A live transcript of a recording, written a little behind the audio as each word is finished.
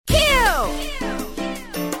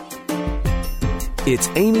It's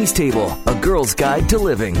Amy's Table, a girl's guide to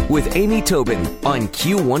living with Amy Tobin on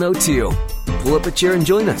Q102. Pull up a chair and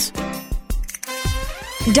join us.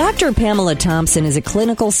 Dr. Pamela Thompson is a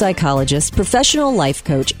clinical psychologist, professional life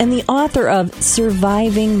coach, and the author of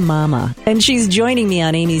Surviving Mama. And she's joining me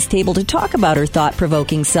on Amy's Table to talk about her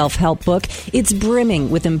thought-provoking self-help book. It's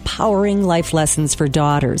brimming with empowering life lessons for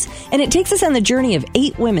daughters. And it takes us on the journey of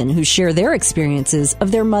 8 women who share their experiences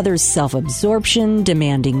of their mother's self-absorption,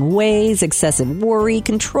 demanding ways, excessive worry,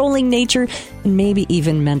 controlling nature, and maybe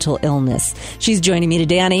even mental illness. She's joining me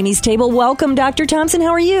today on Amy's Table. Welcome, Dr. Thompson.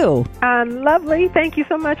 How are you? I'm lovely. Thank you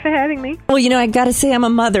so much for having me. Well, I got to say I'm a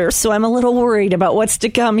mother, so I'm a little worried about what's to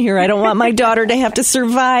come here. I don't want my daughter to have to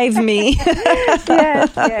survive me. Yes,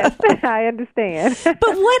 I understand. But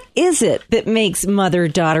what is it that makes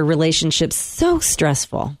mother-daughter relationships so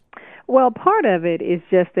stressful? Well, part of it is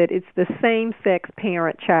just that it's the same-sex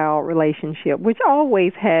parent-child relationship, which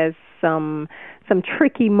always has some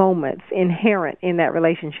tricky moments inherent in that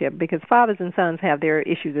relationship, because fathers and sons have their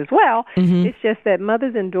issues as well. Mm-hmm. It's just that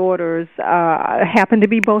mothers and daughters happen to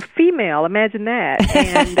be both female. Imagine that.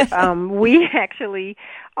 And we actually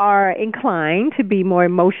are inclined to be more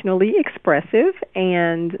emotionally expressive,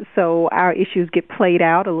 and so our issues get played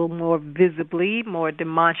out a little more visibly, more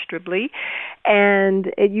demonstrably,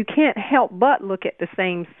 and you can't help but look at the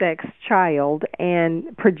same-sex child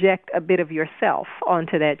and project a bit of yourself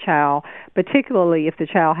onto that child, particularly if the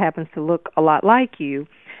child happens to look a lot like you.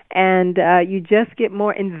 And you just get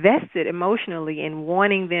more invested emotionally in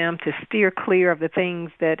wanting them to steer clear of the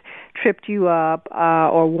things that tripped you up,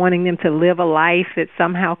 or wanting them to live a life that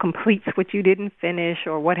somehow completes what you didn't finish,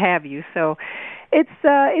 or what have you. So it's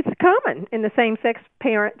common in the same-sex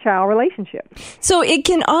parent-child relationship. So it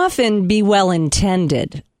can often be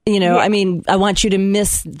well-intended. Yeah. I mean, I want you to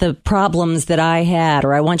miss the problems that I had,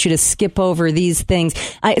 or I want you to skip over these things.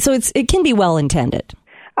 So it can be well-intended.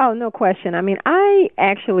 Oh, no question. I mean, I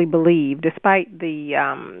actually believe, despite the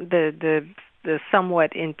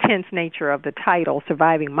somewhat intense nature of the title,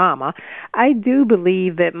 Surviving Mama, I do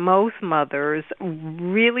believe that most mothers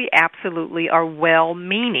really absolutely are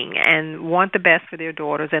well-meaning and want the best for their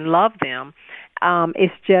daughters and love them.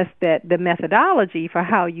 It's just that the methodology for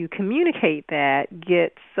how you communicate that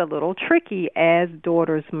gets a little tricky as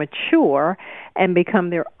daughters mature and become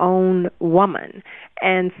their own woman.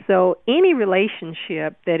 And so any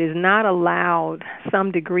relationship that is not allowed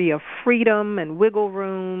some degree of freedom and wiggle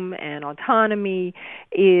room and autonomy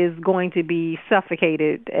is going to be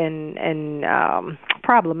suffocated and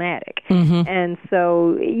problematic. Mm-hmm. And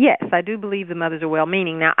so, yes, I do believe the mothers are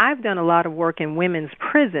well-meaning. Now, I've done a lot of work in women's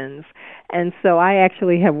prisons, and so I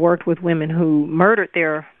actually have worked with women who murdered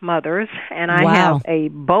their mothers, and I have a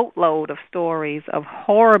boatload of stories of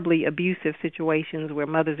horribly abusive situations where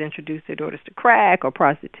mothers introduced their daughters to crack or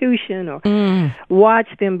prostitution or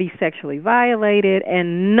watched them be sexually violated,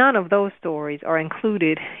 and none of those stories are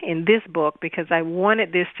included in this book because I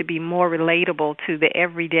wanted this to be more relatable to the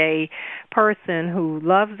everyday person who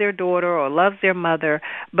loves their daughter or loves their mother,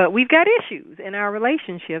 but we've got issues in our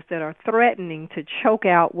relationships that are threatening to choke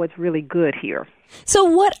out what's really good here. So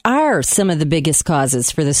what are some of the biggest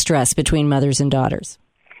causes for the stress between mothers and daughters?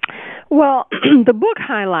 Well, the book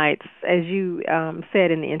highlights, as you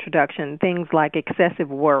said in the introduction, things like excessive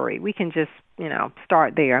worry. We can just,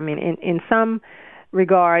 start there. I mean, in some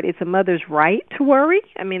regard, it's a mother's right to worry.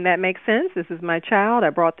 I mean, that makes sense. This is my child. I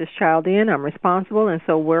brought this child in. I'm responsible, and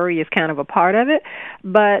so worry is kind of a part of it.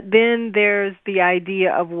 But then there's the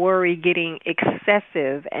idea of worry getting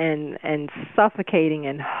excessive and suffocating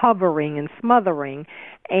and hovering and smothering.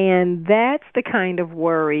 And that's the kind of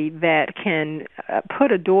worry that can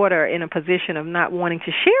put a daughter in a position of not wanting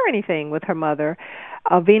to share anything with her mother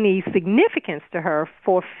of any significance to her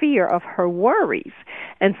for fear of her worries.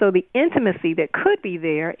 And so the intimacy that could be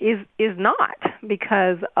there is not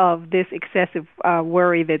because of this excessive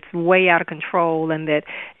worry that's way out of control and that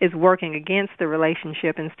is working against the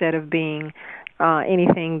relationship instead of being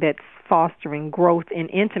anything that's fostering growth in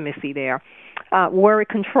intimacy there. Worry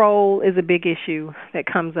control is a big issue that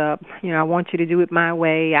comes up. I want you to do it my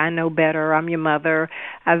way. I know better. I'm your mother.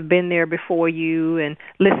 I've been there before you, and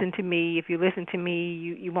listen to me. If you listen to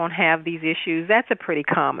me, you won't have these issues. That's a pretty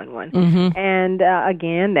common one. Mm-hmm. And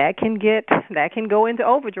again, that can go into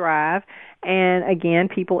overdrive. And again,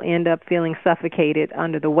 people end up feeling suffocated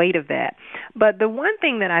under the weight of that. But the one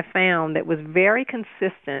thing that I found that was very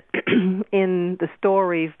consistent in the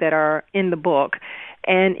stories that are in the book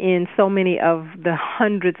and in so many of the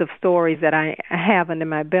hundreds of stories that I have under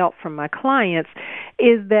my belt from my clients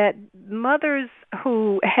is that mothers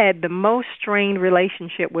who had the most strained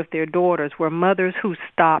relationship with their daughters were mothers who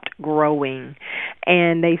stopped growing.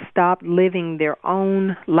 and they stopped living their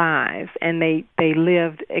own lives, and they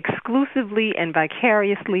lived exclusively and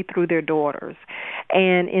vicariously through their daughters.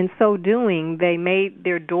 And in so doing, they made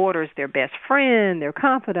their daughters their best friend, their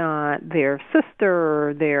confidant, their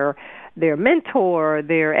sister, their mentor,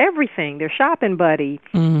 their everything, their shopping buddy.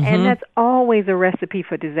 Mm-hmm. And that's always a recipe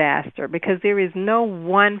for disaster, because there is no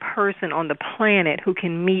one person on the planet who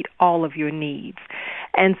can meet all of your needs.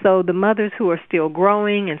 And so the mothers who are still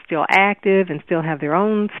growing and still active and still have their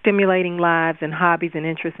own stimulating lives and hobbies and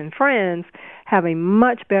interests and friends have a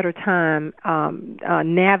much better time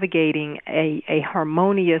navigating a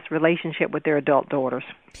harmonious relationship with their adult daughters.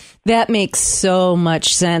 That makes so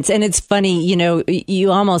much sense. And it's funny,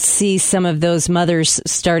 you almost see some of those mothers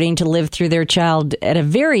starting to live through their child at a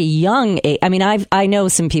very young age. I mean, I know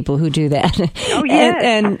some people who do that. Oh, yeah.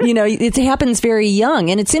 and it happens very young.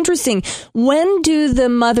 And it's interesting. When do the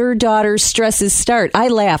mother-daughter stresses start? I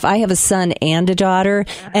laugh. I have a son and a daughter.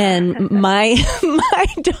 And my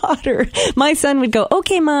son would go,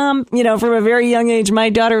 okay, Mom, from a very young age. My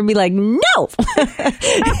daughter would be like, no.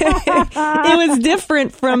 It was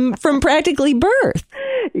different from practically birth.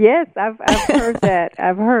 Yes, I've heard that.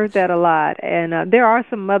 I've heard that a lot. And there are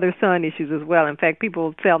some mother-son issues as well. In fact,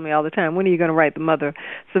 people tell me all the time, when are you going to write the Mother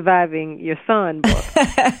Surviving Your Son book?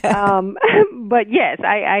 But yes,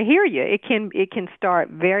 I hear you. It can start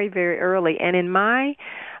very, very early. And in my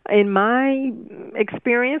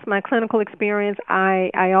experience, my clinical experience,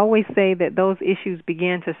 I always say that those issues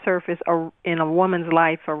begin to surface in a woman's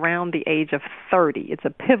life around the age of 30. It's a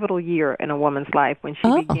pivotal year in a woman's life when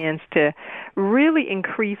she begins to really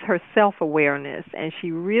increase her self-awareness, and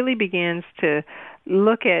she really begins to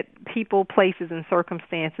look at people, places, and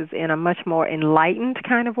circumstances in a much more enlightened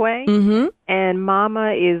kind of way. Mm-hmm. And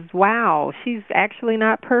Mama is, wow, she's actually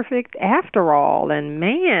not perfect after all. And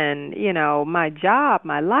man, my job,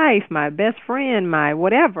 my life, my best friend, my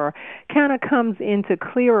whatever, kind of comes into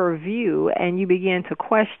clearer view, and you begin to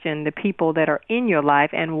question the people that are in your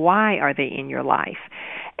life and why are they in your life.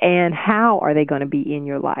 And how are they going to be in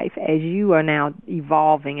your life as you are now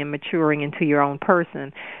evolving and maturing into your own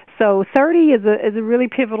person? So 30 is a really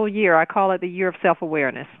pivotal year. I call it the year of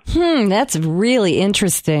self-awareness. That's really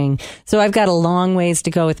interesting. So I've got a long ways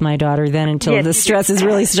to go with my daughter then until the stresses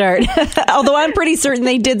really start. Although I'm pretty certain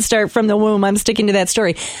they did start from the womb. I'm sticking to that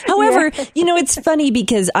story. However, it's funny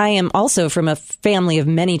because I am also from a family of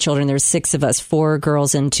many children. There's 6 of us, 4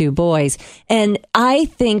 girls and 2 boys. And I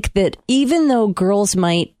think that even though girls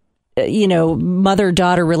might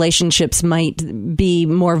mother-daughter relationships might be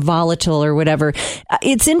more volatile or whatever.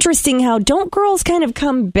 It's interesting how don't girls kind of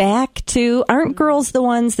come back to, aren't girls the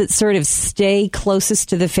ones that sort of stay closest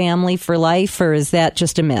to the family for life, or is that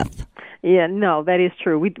just a myth? Yeah, no, that is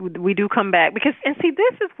true. We do come back because, and see,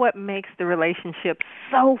 this is what makes the relationship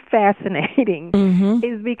so fascinating,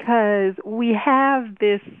 is because we have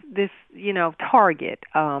this target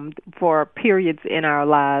for periods in our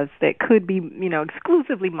lives that could be,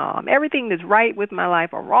 exclusively Mom. Everything that's right with my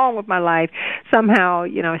life or wrong with my life, somehow,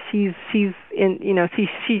 she's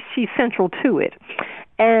central to it.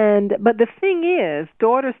 But the thing is,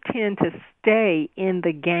 daughters tend to stay in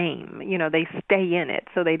the game. They stay in it.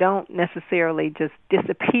 So they don't necessarily just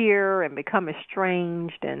disappear and become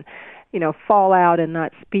estranged and, fall out and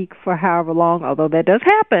not speak for however long, although that does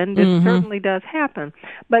happen. This certainly does happen.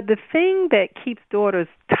 But the thing that keeps daughters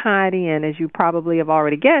tied in, as you probably have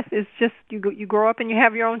already guessed, is just you grow up and you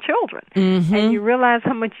have your own children. And you realize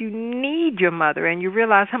how much you need your mother, and you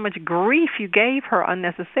realize how much grief you gave her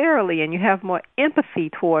unnecessarily, and you have more empathy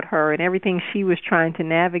toward her and everything she was trying to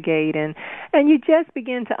navigate. And you just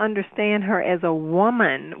begin to understand her as a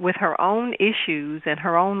woman with her own issues and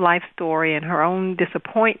her own life story and her own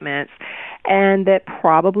disappointments, and that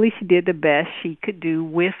probably she did the best she could do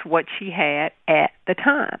with what she had at the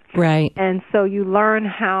time. Right. And so you learn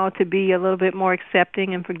how to be a little bit more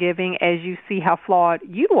accepting and forgiving as you see how flawed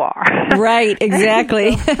you are. Right,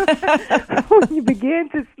 exactly. When you begin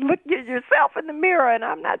to look at yourself in the mirror, and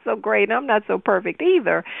I'm not so great, and I'm not so perfect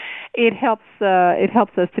either, it helps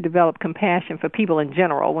us to develop compassion for people in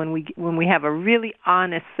general when we have a really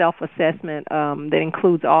honest self-assessment that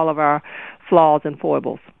includes all of our flaws and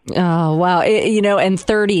foibles. Oh, wow. And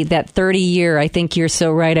 30, that 30 year, I think you're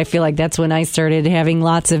so right. I feel like that's when I started having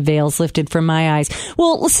lots of veils lifted from my eyes.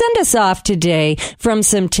 Well, send us off today from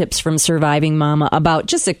some tips from Surviving Mama about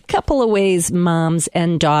just a couple of ways moms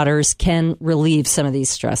and daughters can relieve some of these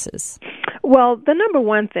stresses. Well, the number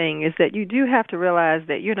one thing is that you do have to realize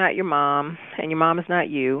that you're not your mom, and your mom is not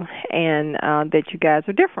you, and that you guys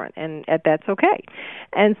are different, and that's okay.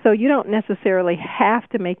 And so you don't necessarily have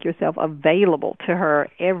to make yourself available to her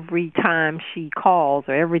every time she calls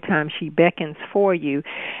or every time she beckons for you.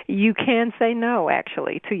 You can say no,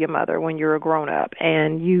 actually, to your mother when you're a grown-up,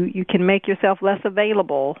 and you can make yourself less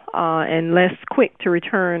available and less quick to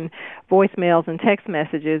return voicemails and text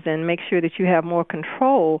messages, and make sure that you have more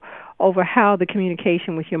control over how the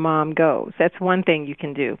communication with your mom goes. That's one thing you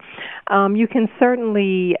can do. You can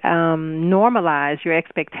certainly normalize your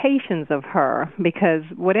expectations of her, because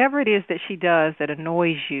whatever it is that she does that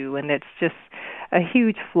annoys you and that's just a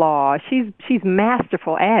huge flaw, she's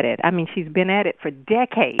masterful at it. I mean, she's been at it for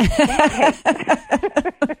decades.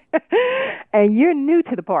 And you're new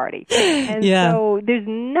to the party. And so there's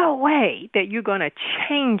no way that you're going to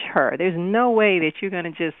change her. There's no way that you're going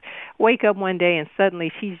to just wake up one day and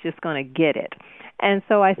suddenly she's just going to get it. And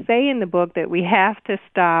so I say in the book that we have to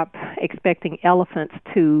stop expecting elephants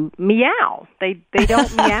to meow. They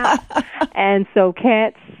don't meow. And so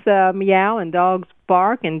cats meow and dogs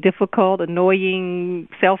bark, and difficult, annoying,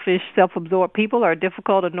 selfish, self-absorbed people are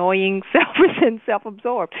difficult, annoying, selfish, and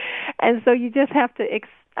self-absorbed. And so you just have to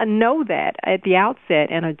know that at the outset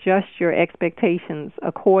and adjust your expectations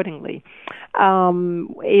accordingly.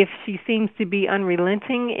 If she seems to be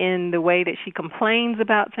unrelenting in the way that she complains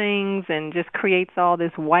about things and just creates all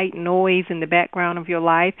this white noise in the background of your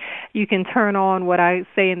life, you can turn on what I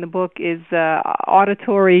say in the book is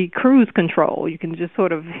auditory cruise control. You can just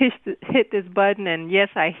sort of hit this button and, yes,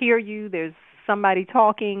 I hear you, there's somebody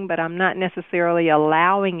talking, but I'm not necessarily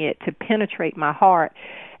allowing it to penetrate my heart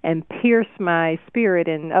and pierce my spirit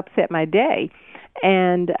and upset my day.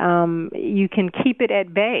 And you can keep it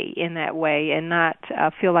at bay in that way and not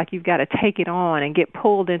feel like you've got to take it on and get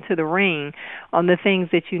pulled into the ring on the things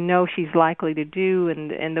that you know she's likely to do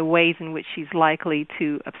and the ways in which she's likely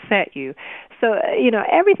to upset you. So,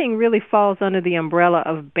 everything really falls under the umbrella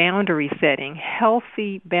of boundary setting,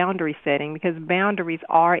 healthy boundary setting, because boundaries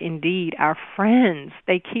are indeed our friends.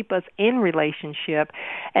 They keep us in relationship,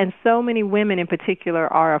 and so many women in particular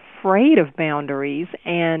are afraid of boundaries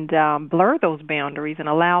and blur those boundaries and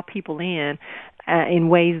allow people in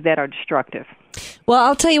ways that are destructive. Well,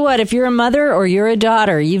 I'll tell you what, if you're a mother or you're a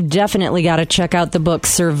daughter, you've definitely got to check out the book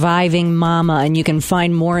Surviving Mama, and you can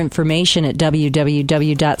find more information at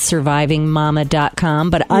www.survivingmama.com.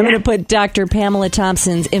 But I'm going to put Dr. Pamela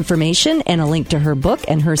Thompson's information and a link to her book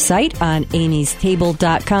and her site on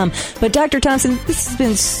amystable.com. But Dr. Thompson, this has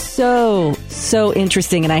been so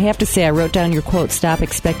interesting, and I have to say, I wrote down your quote, "Stop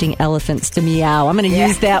expecting elephants to meow." I'm going to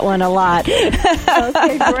use that one a lot.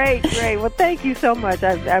 Okay, great. Well, thank you so much.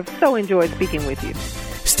 I've so enjoyed speaking with you.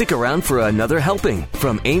 Stick around for another helping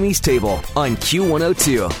from Amy's Table on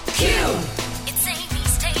Q102. Q! It's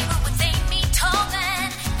Amy's Table with Amy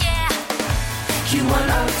Tobin, yeah.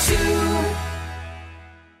 Q102.